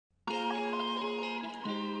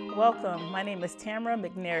Welcome, my name is Tamara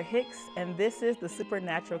McNair-Hicks, and this is the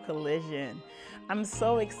Supernatural Collision. I'm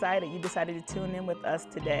so excited you decided to tune in with us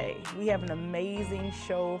today. We have an amazing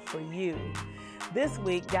show for you. This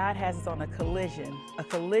week, God has us on a collision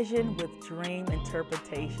with dream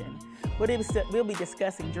interpretation. We'll be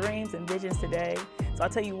discussing dreams and visions today, so I'll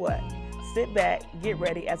tell you what, sit back, get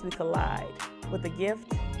ready as we collide with the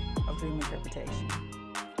gift of dream interpretation.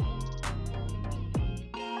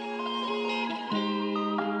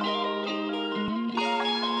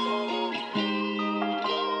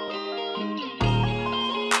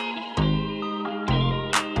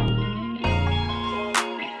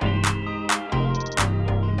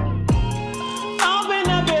 Open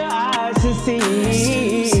up your eyes to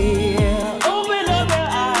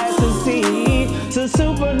see. It's a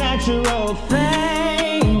supernatural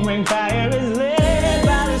thing. When fire is led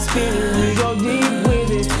by the Spirit, we go deep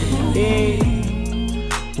with it.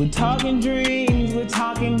 Yeah. We're talking dreams, we're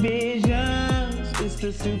talking visions. It's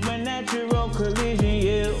the supernatural collision,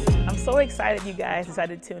 yeah. I'm so excited you guys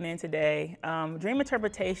decided to tune in today. Dream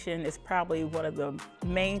interpretation is probably one of the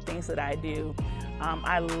main things that I do.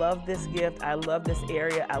 I love this gift. I love this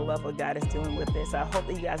area. I love what God is doing with this. I hope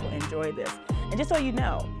that you guys will enjoy this. And just so you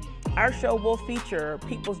know, our show will feature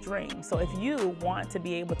people's dreams. So if you want to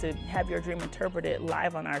be able to have your dream interpreted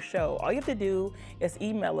live on our show, all you have to do is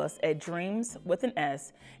email us at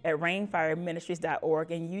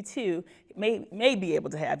dreams@rainfireministries.org, and you too may be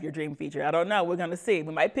able to have your dream feature. I don't know. We're going to see.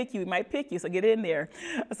 We might pick you. So get in there.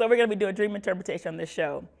 So we're going to be doing dream interpretation on this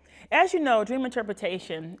show. As you know, dream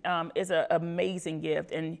interpretation is an amazing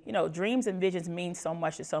gift, and you know, dreams and visions mean so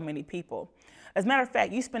much to so many people. As a matter of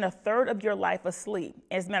fact, you spend a third of your life asleep.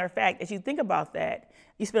 As a matter of fact, as you think about that,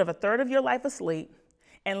 you spend a third of your life asleep,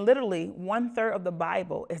 and literally 1/3 of the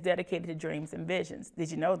Bible is dedicated to dreams and visions. Did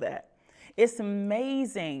you know that? It's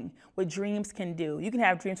amazing what dreams can do. You can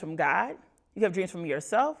have dreams from God, you can have dreams from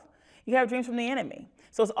yourself, you can have dreams from the enemy.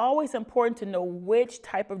 So it's always important to know which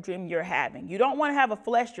type of dream you're having. You don't want to have a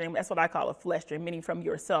flesh dream. That's what I call a flesh dream, meaning from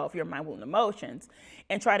yourself, your mind, will, and emotions,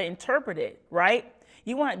 and try to interpret it, right?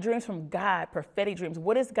 You want dreams from God, prophetic dreams.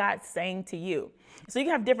 What is God saying to you? So you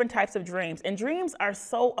can have different types of dreams, and dreams are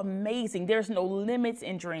so amazing. There's no limits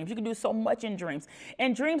in dreams. You can do so much in dreams,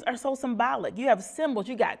 and dreams are so symbolic. You have symbols,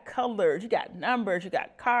 you got colors, you got numbers, you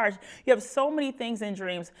got cards. You have so many things in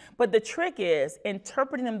dreams, but the trick is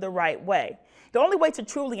interpreting them the right way. The only way to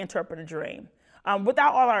truly interpret a dream,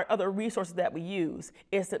 without all our other resources that we use,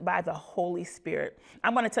 is by the Holy Spirit.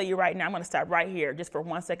 I'm going to tell you right now, I'm going to stop right here just for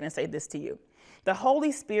 1 second and say this to you. The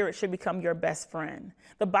Holy Spirit should become your best friend.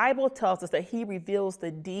 The Bible tells us that he reveals the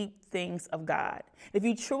deep things of God. If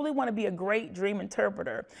you truly want to be a great dream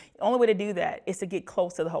interpreter, the only way to do that is to get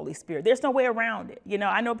close to the Holy Spirit. There's no way around it. You know,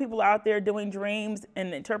 I know people are out there doing dreams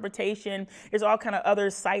and interpretation. There's all kind of other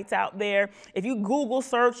sites out there. If you Google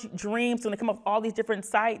search dreams, and they come up with all these different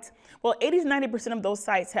sites, well, 80 to 90% of those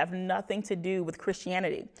sites have nothing to do with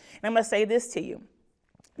Christianity. And I'm going to say this to you.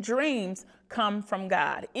 Dreams come from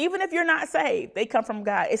God. Even if you're not saved, they come from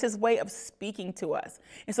God. It's his way of speaking to us.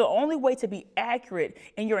 And so the only way to be accurate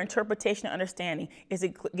in your interpretation and understanding is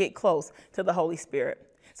to get close to the Holy Spirit.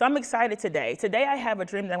 So I'm excited today. Today I have a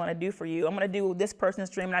dream that I want to do for you. I'm going to do this person's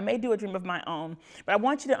dream, and I may do a dream of my own. But I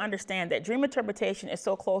want you to understand that dream interpretation is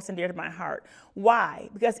so close and dear to my heart. Why?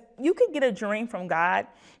 Because you can get a dream from God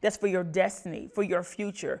that's for your destiny, for your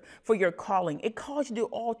future, for your calling. It calls you to do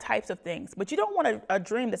all types of things. But you don't want a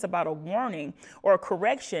dream that's about a warning or a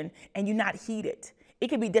correction and you not heed it. It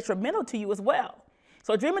can be detrimental to you as well.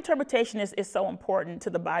 So dream interpretation is so important to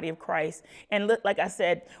the body of Christ. And like I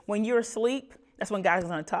said, when you're asleep, that's when God is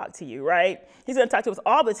going to talk to you, right? He's going to talk to us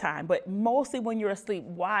all the time, but mostly when you're asleep.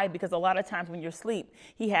 Why? Because a lot of times when you're asleep,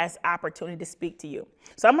 he has opportunity to speak to you.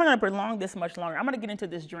 So I'm not going to prolong this much longer. I'm going to get into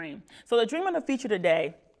this dream. So the dream I'm going to feature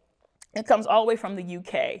today, it comes all the way from the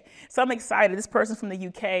UK. So I'm excited. This person's from the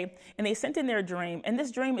UK, and they sent in their dream, and this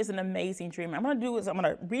dream is an amazing dream. I'm going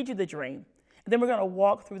to read you the dream. And then we're going to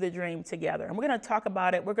walk through the dream together. And we're going to talk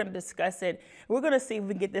about it. We're going to discuss it. We're going to see if we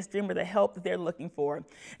can get this dreamer the help that they're looking for.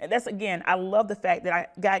 And that's, again, I love the fact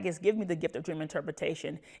that God has given me the gift of dream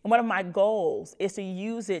interpretation. And one of my goals is to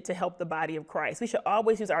use it to help the body of Christ. We should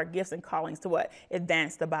always use our gifts and callings to what?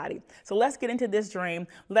 Advance the body. So let's get into this dream.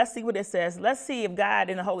 Let's see what it says. Let's see if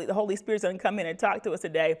God and the Holy Spirit is going to come in and talk to us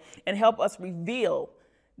today and help us reveal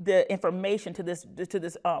the information to this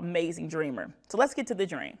amazing dreamer. So let's get to the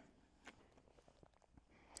dream.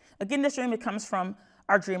 Again, this dream, it comes from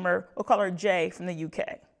our dreamer. We'll call her Jay from the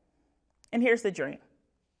UK. And here's the dream.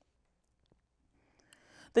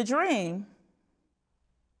 The dream,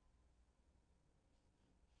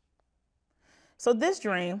 so this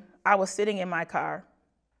dream, I was sitting in my car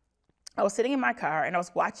I was sitting in my car and I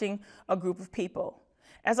was watching a group of people.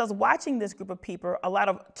 As I was watching this group of people, a lot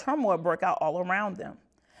of turmoil broke out all around them.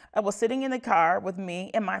 I was sitting in the car with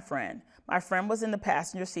me and my friend. My friend was in the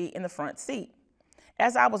passenger seat in the front seat.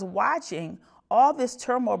 As I was watching, all this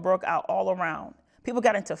turmoil broke out all around. People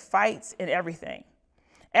got into fights and everything.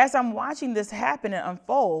 As I'm watching this happen and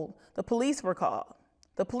unfold, the police were called.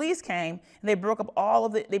 The police came and they broke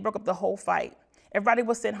up the whole fight. Everybody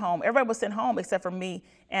was sent home. Everybody was sent home except for me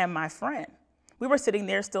and my friend. We were sitting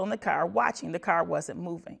there still in the car watching. The car wasn't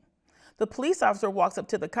moving. The police officer walks up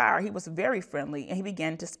to the car. He was very friendly and he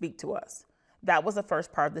began to speak to us. That was the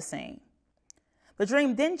first part of the scene. The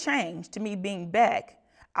dream then changed to me being back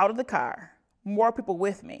out of the car, more people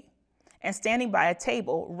with me, and standing by a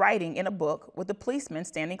table writing in a book with the policeman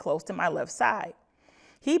standing close to my left side.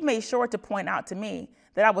 He made sure to point out to me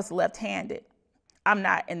that I was left-handed. I'm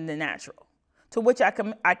not in the natural. To which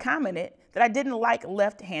I commented that I didn't like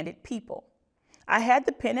left-handed people. I had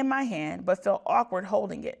the pen in my hand but felt awkward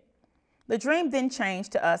holding it. The dream then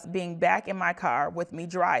changed to us being back in my car with me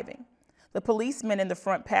driving, the policeman in the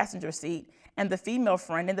front passenger seat and the female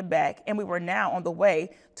friend in the back, and we were now on the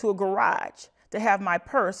way to a garage to have my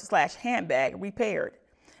purse/handbag repaired,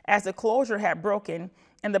 as the closure had broken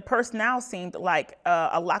and the purse now seemed like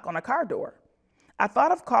a lock on a car door. I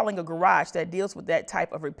thought of calling a garage that deals with that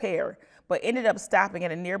type of repair, but ended up stopping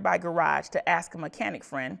at a nearby garage to ask a mechanic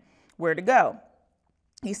friend where to go.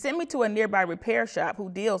 He sent me to a nearby repair shop who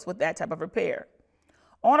deals with that type of repair.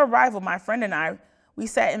 On arrival, my friend and we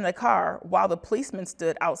sat in the car while the policeman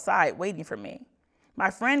stood outside waiting for me.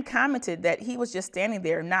 My friend commented that he was just standing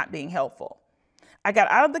there not being helpful. I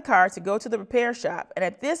got out of the car to go to the repair shop, and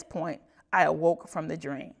at this point, I awoke from the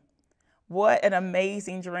dream. What an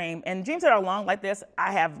amazing dream. And dreams that are long like this,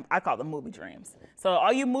 I call them movie dreams. So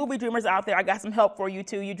all you movie dreamers out there, I got some help for you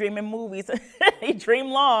too. You dream in movies, you dream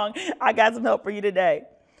long, I got some help for you today.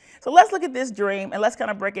 So let's look at this dream and let's kind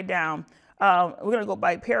of break it down. We're gonna go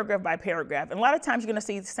by paragraph. And a lot of times you're gonna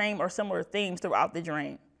see the same or similar themes throughout the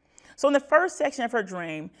dream. So in the first section of her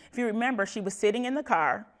dream, if you remember, she was sitting in the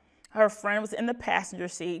car, her friend was in the passenger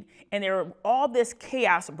seat, and all this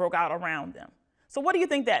chaos broke out around them. So what do you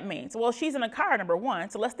think that means? Well, she's in a car, number one.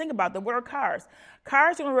 So let's think about what are cars?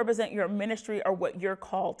 Cars are going to represent your ministry or what you're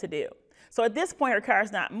called to do. So at this point, her car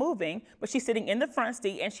is not moving, but she's sitting in the front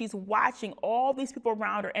seat and she's watching all these people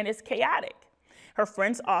around her, and it's chaotic. Her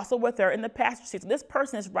friend's also with her in the passenger seat. So this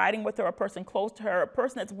person is riding with her, a person close to her, a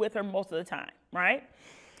person that's with her most of the time, right?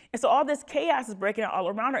 And so all this chaos is breaking out all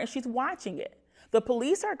around her, and she's watching it. The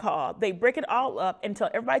police are called. They break it all up and tell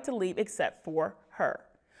everybody to leave except for her.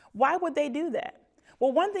 Why would they do that?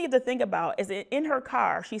 Well, one thing you have to think about is that in her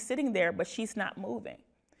car, she's sitting there, but she's not moving.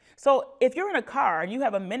 So if you're in a car and you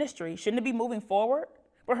have a ministry, shouldn't it be moving forward?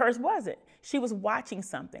 But hers wasn't. She was watching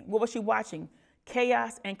something. What was she watching?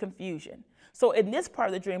 Chaos and confusion. So in this part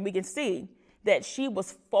of the dream, we can see that she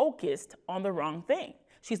was focused on the wrong thing.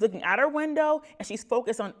 She's looking out her window and she's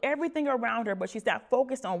focused on everything around her, but she's not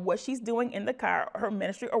focused on what she's doing in the car, her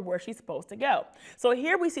ministry, or where she's supposed to go. So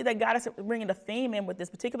here we see that God is bringing the theme in with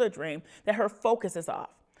this particular dream, that her focus is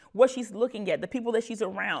off. What she's looking at, the people that she's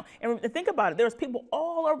around. And think about it, there was people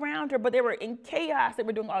all around her, but they were in chaos. They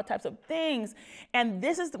were doing all types of things. And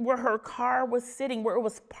this is where her car was sitting, where it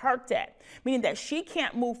was parked at, meaning that she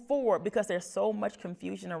can't move forward because there's so much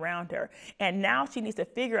confusion around her. And now she needs to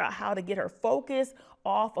figure out how to get her focus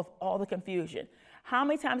off of all the confusion. How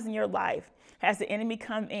many times in your life has the enemy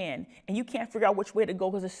come in and you can't figure out which way to go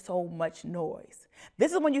because there's so much noise?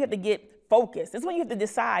 This is when you have to get focused. This is when you have to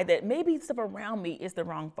decide that maybe stuff around me is the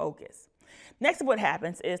wrong focus. Next, what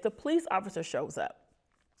happens is the police officer shows up.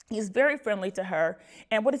 He's very friendly to her.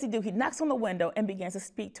 And what does he do? He knocks on the window and begins to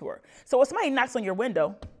speak to her. So when somebody knocks on your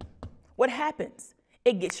window, what happens?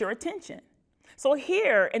 It gets your attention. So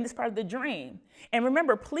here in this part of the dream, and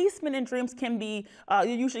remember, policemen in dreams can be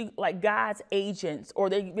usually like God's agents, or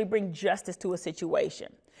they bring justice to a situation.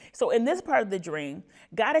 So in this part of the dream,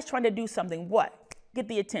 God is trying to do something. What? Get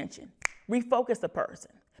the attention, refocus the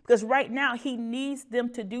person. Because right now he needs them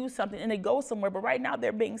to do something and they go somewhere, but right now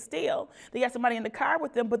they're being still. They got somebody in the car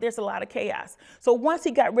with them, but there's a lot of chaos. So once he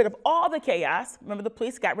got rid of all the chaos, remember the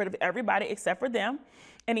police got rid of everybody except for them,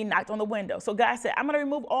 and he knocked on the window. So God said, I'm going to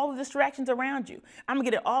remove all the distractions around you. I'm going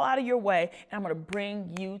to get it all out of your way, and I'm going to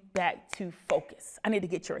bring you back to focus. I need to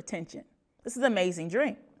get your attention. This is an amazing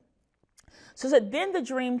dream. So then the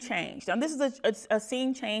dream changed. Now this is a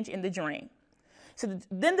scene change in the dream. So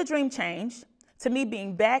then the dream changed to me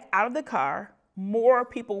being back out of the car, more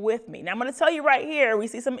people with me. Now I'm going to tell you right here, we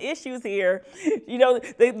see some issues here. You know,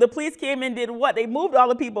 the police came and did what? They moved all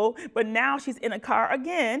the people, but now she's in a car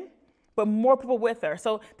again but more people with her.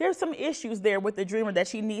 So there's some issues there with the dreamer that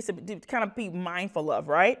she needs to kind of be mindful of,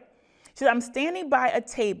 right? She said, I'm standing by a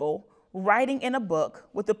table writing in a book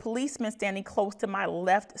with the policeman standing close to my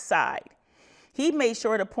left side. He made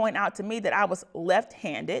sure to point out to me that I was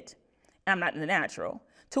left-handed. I'm not the natural.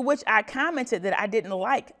 To which I commented that I didn't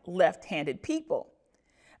like left-handed people.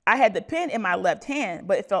 I had the pen in my left hand,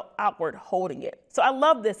 but it felt awkward holding it. So I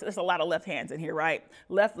love this. There's a lot of left hands in here, right?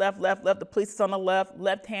 Left, left, left, left. The police is on the left,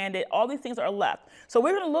 left-handed. All these things are left. So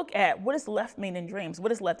we're going to look at what does left mean in dreams?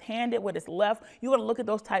 What is left-handed? What is left? You're going to look at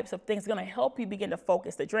those types of things. It's going to help you begin to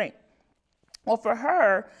focus the dream. Well, for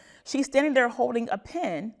her, she's standing there holding a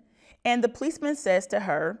pen, and the policeman says to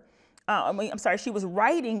her, she was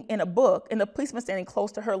writing in a book, and the policeman standing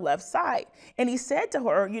close to her left side. And he said to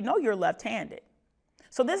her, you know you're left-handed.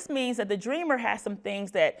 So this means that the dreamer has some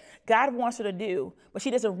things that God wants her to do, but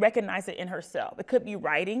she doesn't recognize it in herself. It could be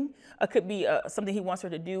writing. It could be something he wants her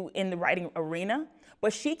to do in the writing arena,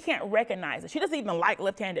 but she can't recognize it. She doesn't even like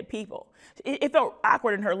left-handed people. It felt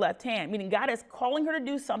awkward in her left hand, meaning God is calling her to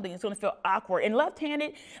do something that's going to feel awkward. And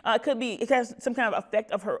left-handed it has some kind of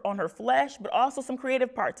effect on her flesh, but also some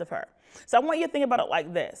creative parts of her. So I want you to think about it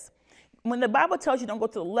like this. When the Bible tells you don't go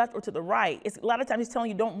to the left or to the right, it's a lot of times it's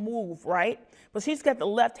telling you don't move, right? But she's got the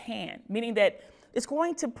left hand, meaning that it's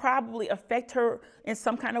going to probably affect her in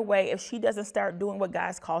some kind of way if she doesn't start doing what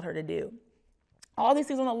God's called her to do. All these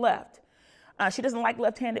things on the left. She doesn't like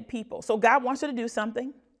left-handed people. So God wants her to do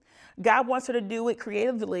something. God wants her to do it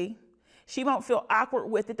creatively. She won't feel awkward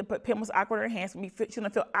with it. The pen was awkward in her hands. She's going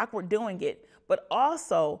to feel awkward doing it. But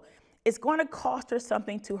also, it's going to cost her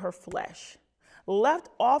something to her flesh. Left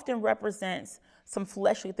often represents some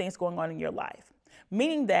fleshly things going on in your life,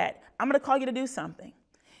 meaning that I'm going to call you to do something.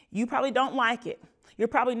 You probably don't like it. You're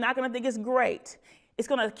probably not going to think it's great. It's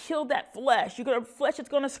going to kill that flesh. Flesh is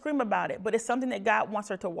going to scream about it, but it's something that God wants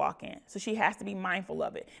her to walk in. So she has to be mindful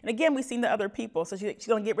of it. And again, we've seen the other people. So she's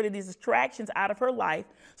going to get rid of these distractions out of her life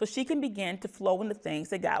so she can begin to flow in the things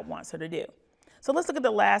that God wants her to do. So let's look at the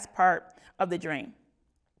last part of the dream.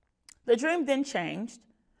 The dream then changed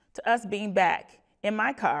to us being back in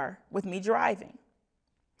my car with me driving.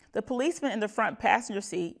 The policeman in the front passenger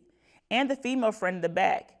seat and the female friend in the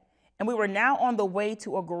back. And we were now on the way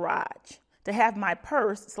to a garage to have my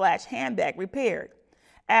purse/handbag repaired,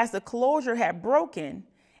 as the closure had broken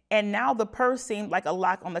and now the purse seemed like a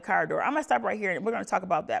lock on the car door. I'm gonna stop right here and we're gonna talk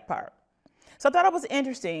about that part. So I thought it was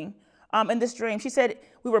interesting in this dream. She said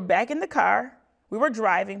we were back in the car, we were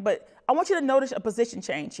driving, but I want you to notice a position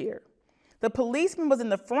change here. The policeman was in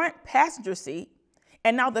the front passenger seat,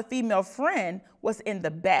 and now the female friend was in the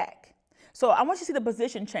back. So I want you to see the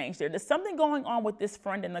position change there. There's something going on with this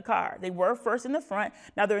friend in the car. They were first in the front,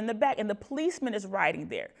 now they're in the back, and the policeman is riding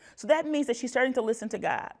there. So that means that she's starting to listen to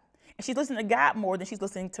God. And she's listening to God more than she's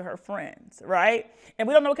listening to her friends, right? And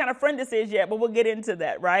we don't know what kind of friend this is yet, but we'll get into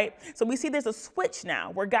that, right? So we see there's a switch now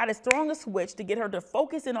where God is throwing a switch to get her to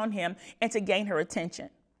focus in on him and to gain her attention.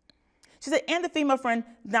 She said, and the female friend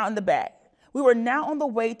now in the back. We were now on the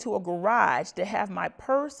way to a garage to have my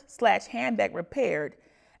purse/handbag repaired,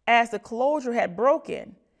 as the closure had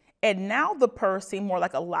broken, and now the purse seemed more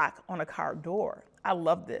like a lock on a car door. I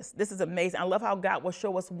love this. This is amazing. I love how God will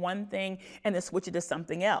show us one thing and then switch it to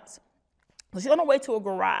something else. So she's on her way to a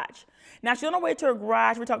garage. Now she's on her way to a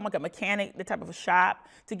garage. We're talking like a mechanic, the type of a shop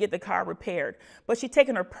to get the car repaired. But she's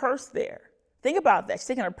taking her purse there. Think about that. She's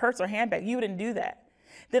taking her purse or handbag. You wouldn't do that.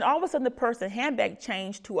 Then all of a sudden the purse and handbag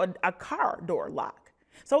changed to a car door lock.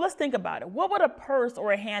 So let's think about it. What would a purse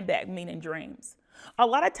or a handbag mean in dreams? A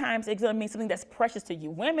lot of times it's going to mean something that's precious to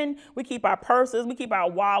you. Women, we keep our purses, we keep our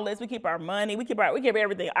wallets, we keep our money, we keep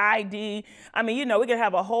everything, ID. I mean, you know, we can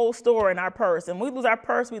have a whole store in our purse, and when we lose our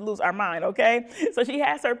purse, we lose our mind, okay? So she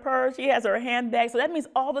has her purse, she has her handbag. So that means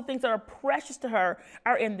all the things that are precious to her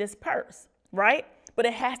are in this purse, right? But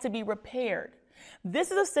it has to be repaired.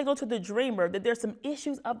 This is a signal to the dreamer that there's some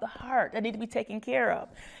issues of the heart that need to be taken care of.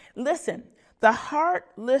 Listen. The heart,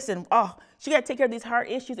 she got to take care of these heart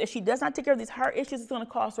issues. If she does not take care of these heart issues, it's going to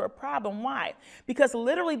cause her a problem. Why? Because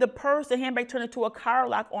literally the purse and handbag turned into a car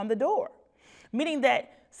lock on the door, meaning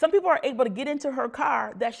that some people are able to get into her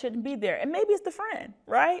car that shouldn't be there. And maybe it's the friend,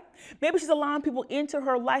 right? Maybe she's allowing people into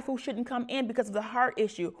her life who shouldn't come in because of the heart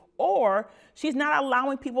issue. or she's not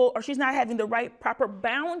allowing people, or she's not having the right proper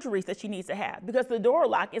boundaries that she needs to have because the door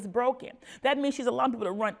lock is broken. That means she's allowing people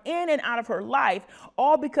to run in and out of her life,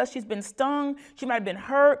 all because she's been stung, she might have been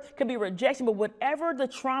hurt, could be rejection, but whatever the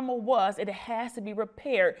trauma was, it has to be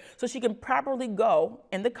repaired so she can properly go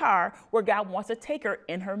in the car where God wants to take her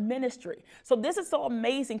in her ministry. So this is so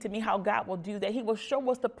amazing to me how God will do that. He will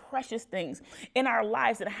show us the precious things in our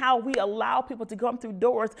lives and how we allow people to come through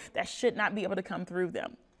doors that should not be able to come through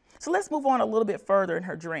them. So let's move on a little bit further in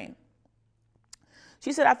her dream.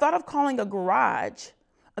 She said, I thought of calling a garage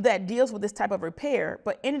that deals with this type of repair,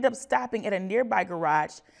 but ended up stopping at a nearby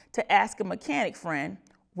garage to ask a mechanic friend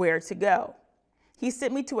where to go. He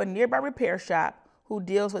sent me to a nearby repair shop who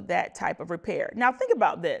deals with that type of repair. Now think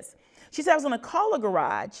about this. She said I was going to call a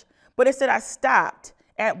garage, but instead I stopped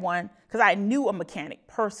at one because I knew a mechanic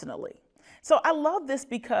personally. So I love this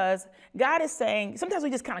because God is saying, sometimes we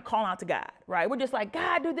just kind of call out to God, right? We're just like,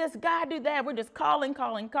 God, do this, God, do that. We're just calling.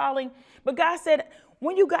 But God said,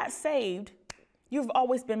 when you got saved, you've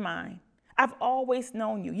always been mine. I've always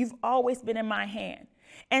known you. You've always been in my hand.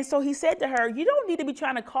 And so he said to her, you don't need to be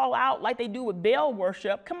trying to call out like they do with Baal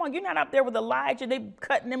worship. Come on, you're not up there with Elijah. They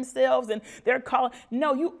cutting themselves and they're calling.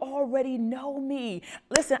 No, you already know me.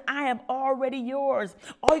 Listen, I am already yours.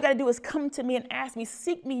 All you got to do is come to me and ask me,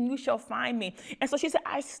 seek me and you shall find me. And so she said,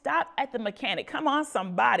 I stopped at the mechanic. Come on,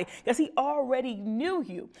 somebody, because he already knew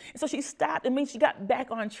you. And so she stopped. It means she got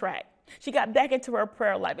back on track. She got back into her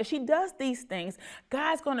prayer life. If she does these things,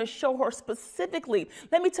 God's going to show her specifically.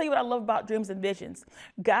 Let me tell you what I love about dreams and visions.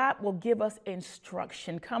 God will give us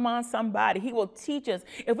instruction. Come on, somebody. He will teach us.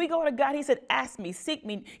 If we go to God, he said, ask me, seek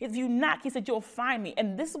me. If you knock, he said, you'll find me.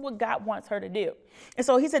 And this is what God wants her to do. And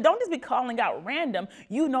so he said, don't just be calling out random.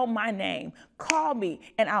 You know my name. Call me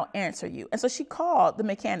and I'll answer you. And so she called the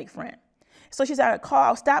mechanic friend. So she said,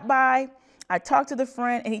 I'll stop by. I talked to the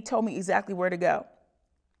friend and he told me exactly where to go.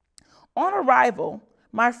 On arrival,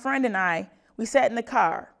 my friend and I, we sat in the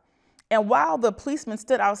car, and while the policeman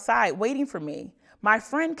stood outside waiting for me, my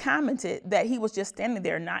friend commented that he was just standing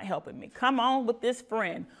there not helping me. Come on with this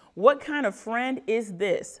friend. What kind of friend is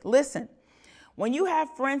this? Listen, when you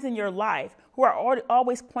have friends in your life who are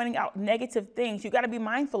always pointing out negative things, you got to be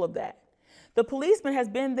mindful of that. The policeman has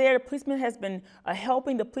been there. The policeman has been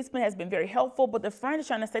helping. The policeman has been very helpful, but the friend is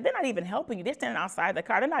trying to say they're not even helping you. They're standing outside the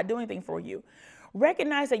car. They're not doing anything for you.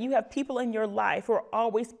 Recognize that you have people in your life who are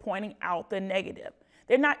always pointing out the negative.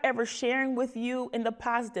 They're not ever sharing with you in the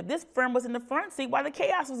positive. This friend was in the front seat while the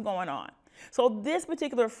chaos was going on. So this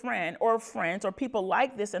particular friend or friends or people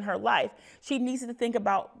like this in her life, she needs to think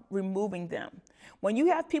about removing them. When you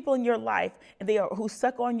have people in your life and who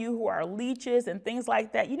suck on you, who are leeches and things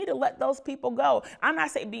like that, you need to let those people go. I'm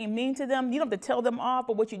not saying being mean to them. You don't have to tell them off,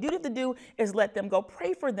 but what you do have to do is let them go.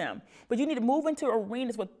 Pray for them. But you need to move into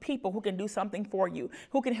arenas with people who can do something for you,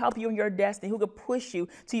 who can help you in your destiny, who can push you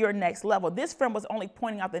to your next level. This friend was only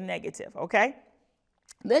pointing out the negative, okay?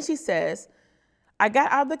 Then she says, I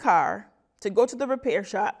got out of the car to go to the repair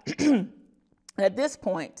shop. And at this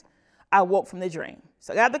point, I woke from the dream.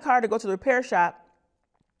 So I got out of the car to go to the repair shop.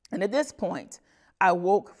 And at this point, I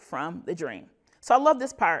woke from the dream. So I love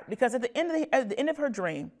this part because at the end of her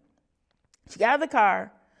dream, she got out of the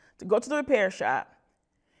car to go to the repair shop.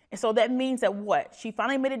 And so that means that what? She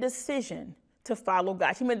finally made a decision to follow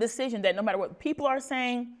God. She made a decision that no matter what people are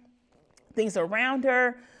saying, things around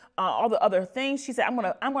her, all the other things, she said, I'm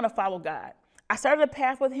gonna follow God. I started a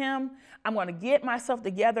path with him. I'm going to get myself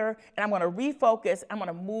together and I'm going to refocus. I'm going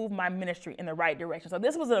to move my ministry in the right direction. So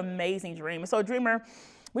this was an amazing dream. And so dreamer,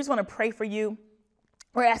 we just want to pray for you.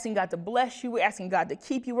 We're asking God to bless you. We're asking God to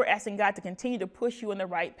keep you. We're asking God to continue to push you in the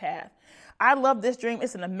right path. I love this dream.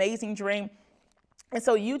 It's an amazing dream. And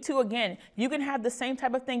so you too, again, you can have the same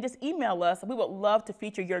type of thing. Just email us. We would love to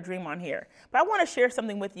feature your dream on here. But I want to share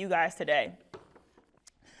something with you guys today.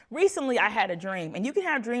 Recently, I had a dream, and you can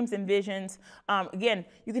have dreams and visions. Again,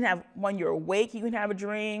 you can have when you're awake, you can have a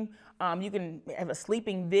dream. You can have a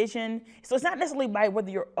sleeping vision. So it's not necessarily by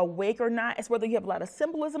whether you're awake or not. It's whether you have a lot of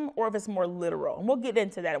symbolism or if it's more literal. And we'll get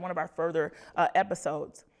into that in one of our further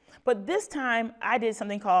episodes. But this time, I did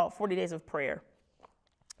something called 40 Days of Prayer.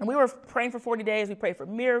 And we were praying for 40 days. We prayed for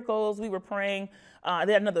miracles. We were praying.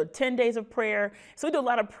 They had another 10 days of prayer. So we do a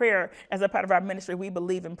lot of prayer as a part of our ministry. We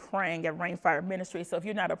believe in praying at Rainfire Ministry. So if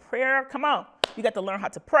you're not a prayer, come on. You got to learn how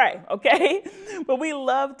to pray, okay? But we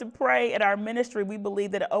love to pray at our ministry. We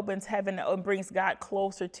believe that it opens heaven and brings God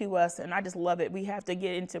closer to us. And I just love it. We have to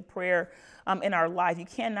get into prayer in our life. You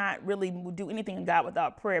cannot really do anything in God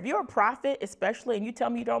without prayer. If you're a prophet, especially, and you tell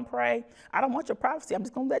me you don't pray, I don't want your prophecy. I'm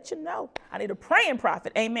just going to let you know. I need a praying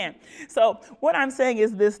prophet. Amen. So what I'm saying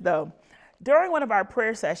is this, though. during one of our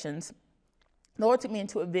prayer sessions, the Lord took me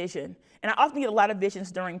into a vision. And I often get a lot of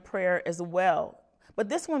visions during prayer as well. But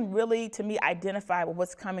this one really, to me, identified with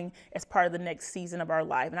what's coming as part of the next season of our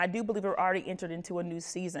life. And I do believe we're already entered into a new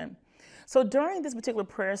season. So during this particular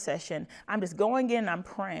prayer session, I'm just going in and I'm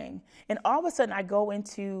praying. And all of a sudden, I go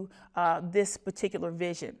into this particular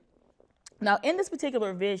vision. Now, in this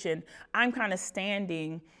particular vision, I'm kind of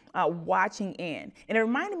standing, watching in. And it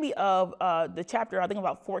reminded me of the chapter, I think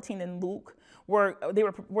about 14 in Luke, where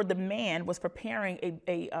the man was preparing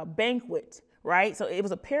a banquet, right? So it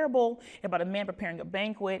was a parable about a man preparing a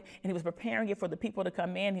banquet, and he was preparing it for the people to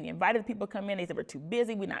come in. He invited the people to come in. They said, we're too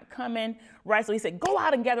busy, we're not coming, right? So he said, go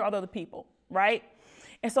out and gather all the other people, right?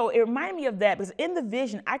 And so it reminded me of that, because in the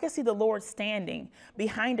vision, I could see the Lord standing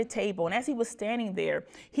behind a table. And as he was standing there,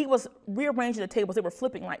 he was rearranging the tables. They were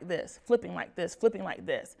flipping like this, flipping like this, flipping like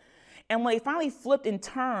this. And when they finally flipped and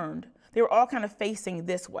turned, they were all kind of facing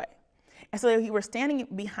this way. And so he was standing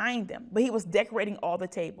behind them, but he was decorating all the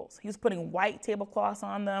tables. He was putting white tablecloths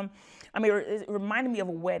on them. I mean, it reminded me of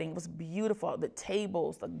a wedding. It was beautiful. The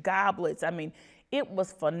tables, the goblets. I mean, it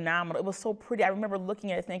was phenomenal. It was so pretty. I remember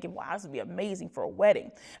looking at it thinking, wow, this would be amazing for a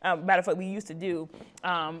wedding. Matter of fact, we used to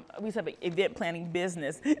have an event planning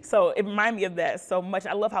business. So it reminded me of that so much.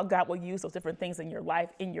 I love how God will use those different things in your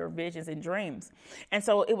life, in your visions and dreams. And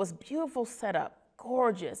so it was beautiful setup.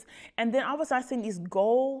 Gorgeous. And then all of a sudden I seen these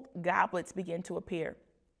gold goblets begin to appear.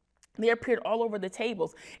 They appeared all over the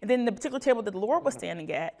tables. And then the particular table that the Lord was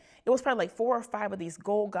standing at, it was probably like 4 or 5 of these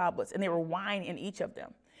gold goblets, and there were wine in each of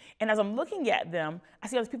them. And as I'm looking at them, I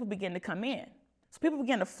see all these people begin to come in. So people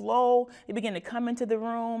began to flow, they began to come into the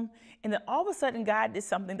room, and then all of a sudden God did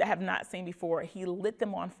something that I have not seen before. He lit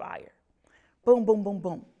them on fire. Boom, boom, boom,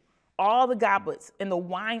 boom. All the goblets and the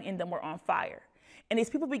wine in them were on fire. And these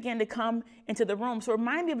people began to come into the room. So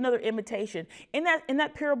remind me of another invitation. In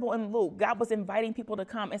that parable in Luke, God was inviting people to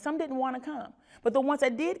come, and some didn't want to come. But the ones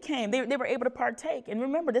that did came, they were able to partake. And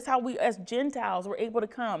remember, that's how we as Gentiles were able to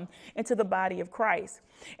come into the body of Christ.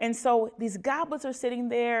 And so these goblets are sitting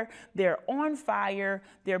there, they're on fire,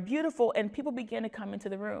 they're beautiful, and people begin to come into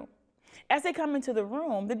the room. As they come into the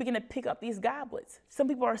room, they begin to pick up these goblets. Some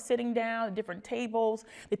people are sitting down at different tables.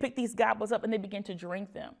 They pick these goblets up and they begin to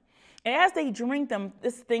drink them. And as they drink them,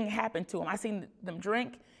 this thing happened to them. I seen them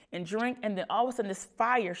drink, and then all of a sudden this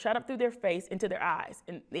fire shot up through their face into their eyes.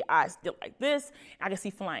 And the eyes did like this, and I could see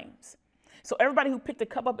flames. So everybody who picked a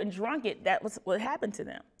cup up and drank it, that was what happened to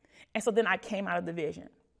them. And so then I came out of the vision.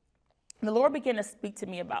 And the Lord began to speak to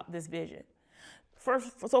me about this vision.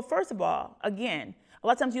 First of all, again, a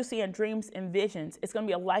lot of times you see in dreams and visions, it's going to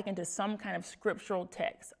be a likened to some kind of scriptural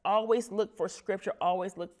text. Always look for scripture.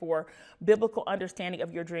 Always look for biblical understanding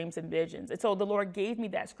of your dreams and visions. And so the Lord gave me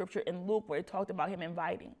that scripture in Luke where it talked about him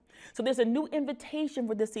inviting. So there's a new invitation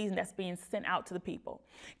for this season that's being sent out to the people.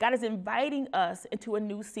 God is inviting us into a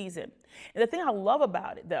new season. And the thing I love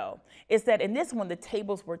about it, though, is that in this one, the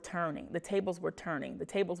tables were turning. The tables were turning. The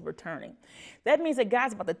tables were turning. That means that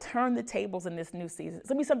God's about to turn the tables in this new season. It's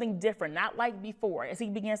going to be something different, not like before, as he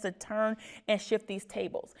begins to turn and shift these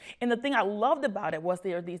tables. And the thing I loved about it was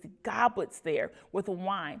there are these goblets there with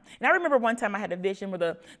wine. And I remember one time I had a vision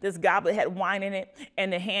where this goblet had wine in it,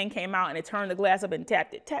 and the hand came out and it turned the glass up and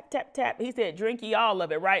tapped it. Tap, tap, tap. He said, drink ye all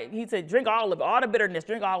of it, right? He said, drink all of it, all the bitterness,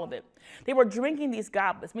 drink all of it. They were drinking these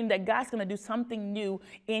goblets, meaning that God's going to do something new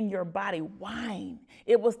in your body. Wine.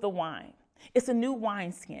 It was the wine. It's a new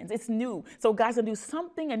wineskins. It's new. So God's going to do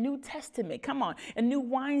something, a New Testament. Come on. A new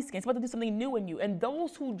wineskin. It's about to do something new in you. And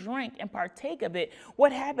those who drink and partake of it,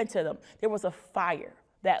 what happened to them? There was a fire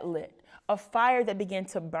that lit. A fire that began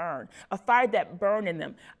to burn, a fire that burned in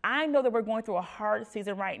them. I know that we're going through a hard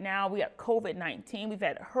season right now. We got COVID-19. We've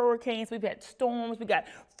had hurricanes. We've had storms. We got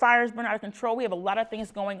fires burning out of control. We have a lot of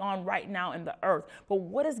things going on right now in the earth. But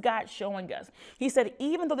what is God showing us? He said,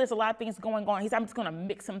 even though there's a lot of things going on, he said, I'm just going to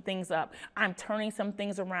mix some things up. I'm turning some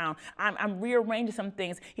things around. I'm rearranging some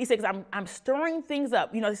things. He said, I'm stirring things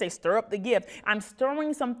up. You know, they say stir up the gift. I'm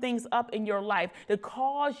stirring some things up in your life to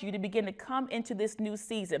cause you to begin to come into this new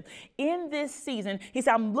season. In this season, he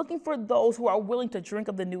said, I'm looking for those who are willing to drink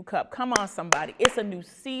of the new cup. Come on, somebody. It's a new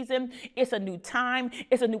season. It's a new time.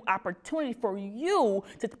 It's a new opportunity for you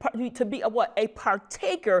to be a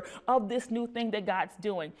partaker of this new thing that God's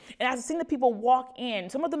doing. And as I've seen the people walk in,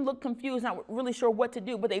 some of them look confused, not really sure what to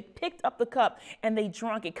do, but they picked up the cup and they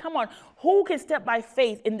drank it. Come on. Who can step by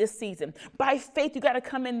faith in this season? By faith, you got to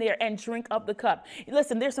come in there and drink up the cup.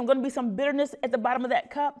 Listen, there's going to be some bitterness at the bottom of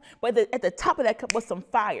that cup, but at the top of that cup was some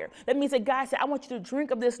fire. That means that God said, I want you to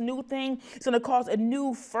drink of this new thing. It's going to cause a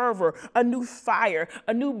new fervor, a new fire,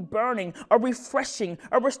 a new burning, a refreshing,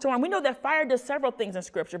 a restoring. We know that fire does several things in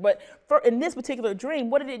Scripture, but in this particular dream,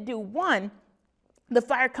 what did it do? One, the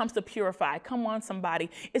fire comes to purify. Come on, somebody.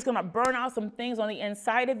 It's going to burn out some things on the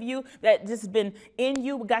inside of you that just been in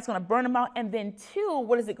you. God's going to burn them out. And then two,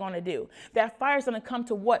 what is it going to do? That fire is going to come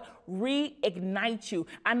to what? Reignite you.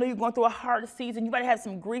 I know you're going through a hard season. You might have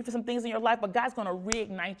some grief or some things in your life, but God's going to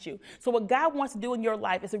reignite you. So what God wants to do in your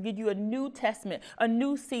life is to give you a new testament, a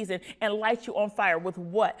new season, and light you on fire with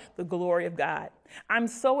what? The glory of God. I'm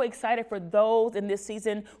so excited for those in this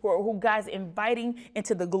season who God's inviting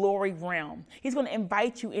into the glory realm. He's going to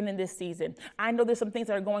invite you in this season. I know there's some things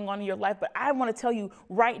that are going on in your life, but I want to tell you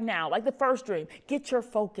right now, like the first dream, get your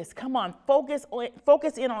focus. Come on, focus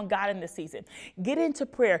in on God in this season. Get into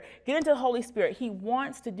prayer. Get into the Holy Spirit. He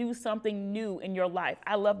wants to do something new in your life.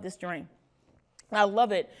 I love this dream. I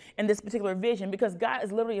love it in this particular vision because God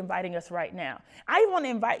is literally inviting us right now. I want to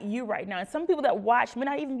invite you right now. And some people that watch may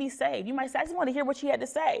not even be saved. You might say, I just want to hear what she had to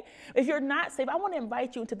say. If you're not saved, I want to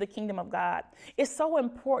invite you into the kingdom of God. It's so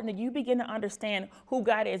important that you begin to understand who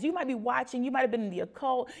God is. You might be watching. You might have been in the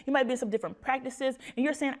occult. You might have been in some different practices. And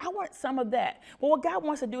you're saying, I want some of that. Well, what God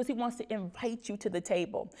wants to do is he wants to invite you to the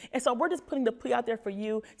table. And so we're just putting the plea out there for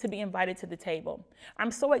you to be invited to the table.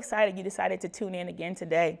 I'm so excited you decided to tune in again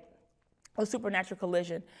today. A supernatural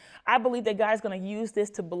collision. I believe that God is going to use this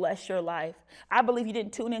to bless your life. I believe you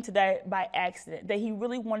didn't tune in today by accident, that he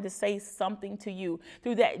really wanted to say something to you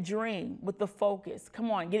through that dream with the focus. Come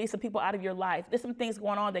on, getting some people out of your life. There's some things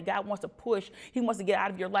going on that God wants to push. He wants to get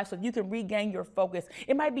out of your life so you can regain your focus.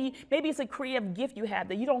 It might be, maybe it's a creative gift you have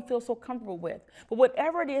that you don't feel so comfortable with. But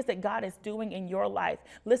whatever it is that God is doing in your life,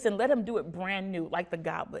 listen, let him do it brand new like the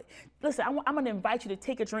goblet. Listen, I'm going to invite you to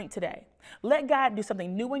take a drink today. Let God do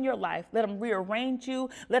something new in your life. Let him rearrange you.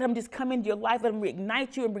 Let him just come into your life. Let him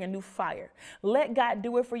reignite you and bring a new fire. Let God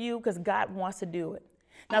do it for you because God wants to do it.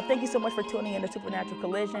 Now, thank you so much for tuning in to Supernatural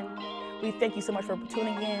Collision. We thank you so much for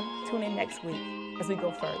tuning in. Tune in next week as we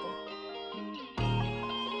go further.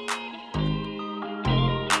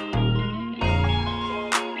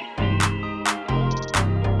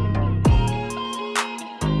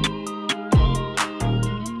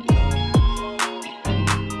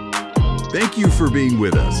 Thank you for being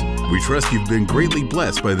with us. We trust you've been greatly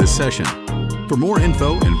blessed by this session. For more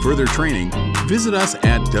info and further training, visit us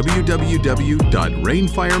at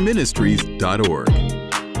www.rainfireministries.org.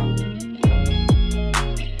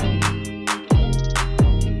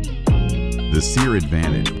 The Seer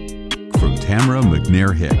Advantage from Tamara,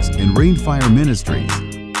 McNair-Hicks and Rainfire Ministries.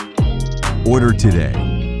 Order today.